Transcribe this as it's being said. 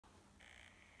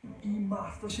i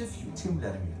Masterchef Jul.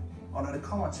 Og når det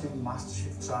kommer til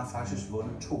Masterchef, så har han faktisk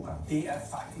vundet 2 gange. Det er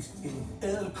faktisk en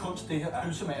ædel kunst, det her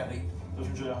pølsemageri. Det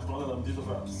synes jeg har stået lavet med de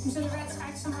før. Så det vil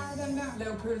trække så meget den der.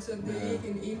 Lave pølser, det er ikke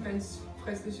en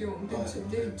enmandspræstation.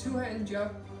 Det er two-hand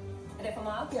job. Er det for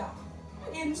meget? Ja.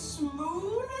 En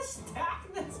smule stærk,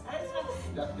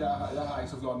 Natasha. Jeg har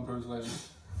ikke så flot en pølse derinde.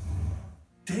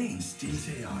 Dagens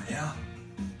deltagere er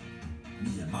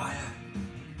Mia Maja,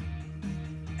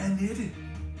 Annette,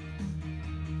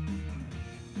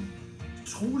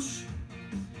 Troels,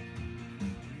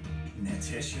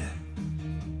 Natasha,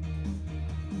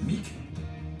 Mik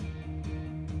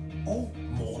og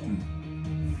Morten.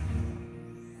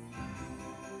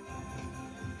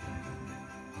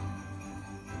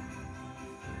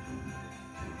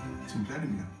 Team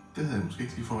Vladimir, det havde jeg måske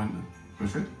ikke lige forventet. Men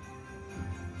fedt.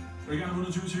 Jeg vil gerne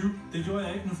vundet 2020. Det gjorde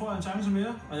jeg ikke. Nu får jeg en chance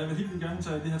mere, og jeg vil helt vildt gerne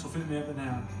tage det her trofæ med den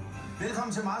her.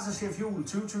 Velkommen til Masterchef Jul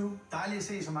 2020. Dejligt at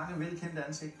se så mange velkendte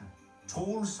ansigter.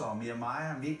 Troels og Mia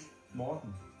Maja, Mik,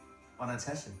 Morten og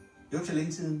Natasha. Det var ikke så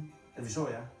længe siden, at vi så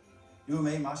jer. I var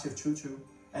med i Masterchef 2020.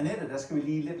 Annette, der skal vi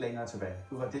lige lidt længere tilbage.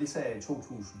 Du var deltager i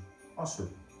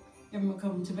 2017. Jamen, at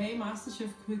komme tilbage i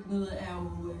Masterchef-køkkenet er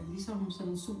jo ligesom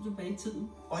sådan en sul tilbage i tiden.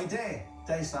 Og i dag,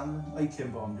 der er I samlet, og I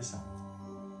kæmper om det samme.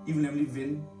 I vil nemlig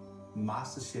vinde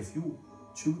Masterchef Jul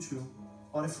 2020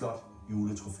 og det flot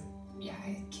juletrofæ. Jeg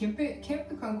er et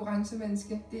kæmpe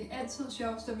konkurrencemenneske. Det er altid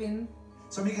sjovest at vinde.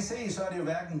 Som I kan se, så er det jo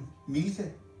hverken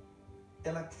Milke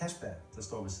eller Kasper, der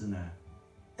står ved siden af.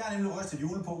 Jeg har nemlig rystet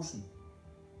juleposen,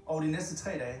 og de næste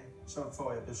 3 dage, så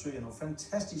får jeg besøg af nogle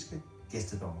fantastiske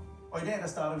gæstedommer. Og i dag, der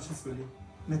starter vi selvfølgelig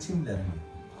med Team Vladimir.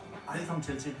 Velkommen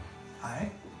til, Team. Hej.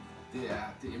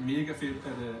 Det er mega fedt,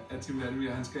 at Team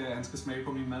Vladimir han skal smage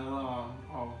på min mad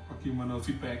og give mig noget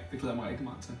feedback. Det glæder mig rigtig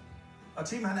meget til. Og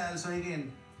Team, han er altså ikke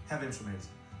en her hvem som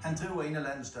helst. Han driver en af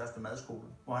landets største madskoler,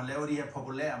 hvor han laver de her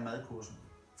populære madkurser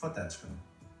for danskerne.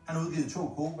 Han har udgivet 2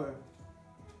 kogebøger,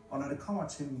 og når det kommer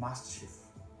til Masterchef,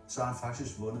 så har han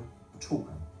faktisk vundet 2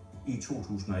 gange. I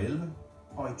 2011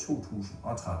 og i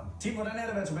 2013. Team, hvordan er det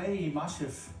at være tilbage i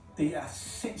Masterchef? Det er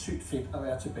sindssygt fedt at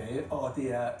være tilbage, og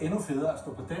det er endnu federe at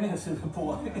stå på denne her side af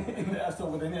bordet, end at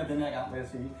stå på den her gang, vil jeg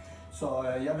sige. Så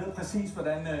jeg ved præcis,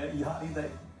 hvordan I har det i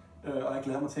dag, og jeg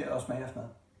glæder mig til at smage jeres mad.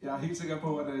 Jeg er helt sikker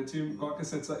på, at Team godt kan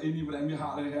sætte sig ind i, hvordan vi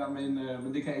har det her, men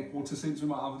det kan jeg ikke bruge til sindssygt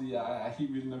meget, fordi jeg er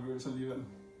helt vildt nervøs alligevel.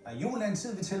 Julen er en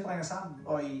tid, vi tilbringer sammen,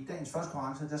 og i dagens første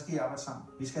konkurrence, der skal I arbejde sammen.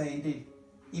 Vi skal have inddelt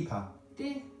i par.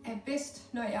 Det er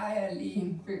bedst, når jeg er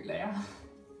alene, føler jeg.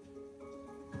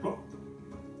 Blå.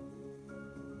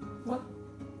 What?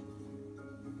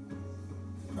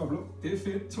 Og blå. Det er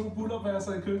fedt. 2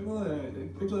 bullerbasser i køkkenet.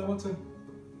 Det glæder jeg mig til.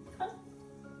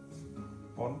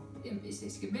 Morten? Jamen, hvis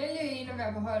jeg skal vælge en at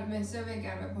være på hold med, så vil jeg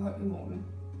gerne være på hold med Morten.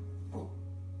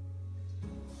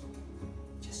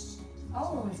 Yes.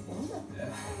 Hvor spændende. Ja.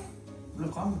 Du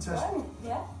bliver fremme, Natasha.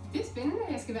 Ja. Det er spændende,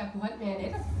 at jeg skal være på hold med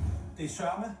Annette. Det er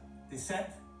sørme, det er sandt,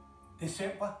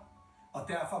 december, og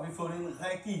derfor har vi fundet en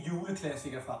rigtig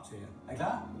juleklassiker frem til jer. Er I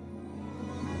klar?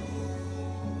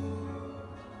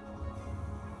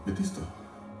 Medister.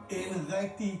 En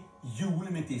rigtig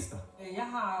julemedister. Jeg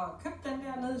har købt den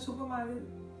der nede i supermarkedet.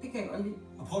 Det kan jeg godt lide.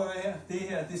 Og prøv at høre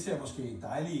her. Det ser måske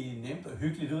dejligt, nemt og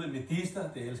hyggeligt ud. En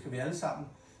medister, det elsker vi alle sammen.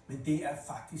 Men det er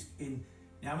faktisk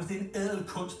nærmest en ædel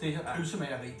kunst, det her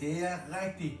pølsemageri. Det er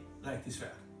rigtig, rigtig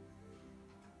svært.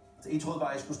 I troede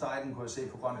bare, at I skulle stege den, kunne jeg se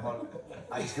på grøn hold.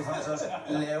 Ej, I skal faktisk også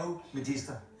lave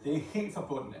medister. Det er helt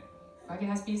forbundet af. Og jeg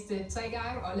har spist det 3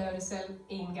 gange og lavet det selv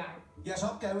 1 gang. Jeres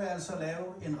opgave er altså at lave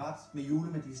en ret med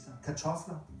julemedister,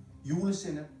 kartofler,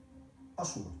 julesennep og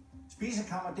surt.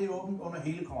 Spisekammer, det er åbent under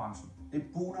hele konkurrencen. Det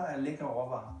buner af lækre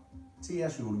råvarer til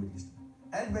jeres julemedister.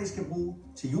 Alt, hvad I skal bruge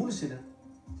til julesennep,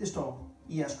 det står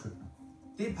i jeres køkkener.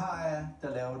 Det par af jer, der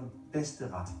laver den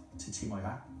bedste ret til timer i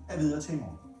gang, er videre til i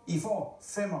morgen. I får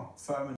 45 minutter.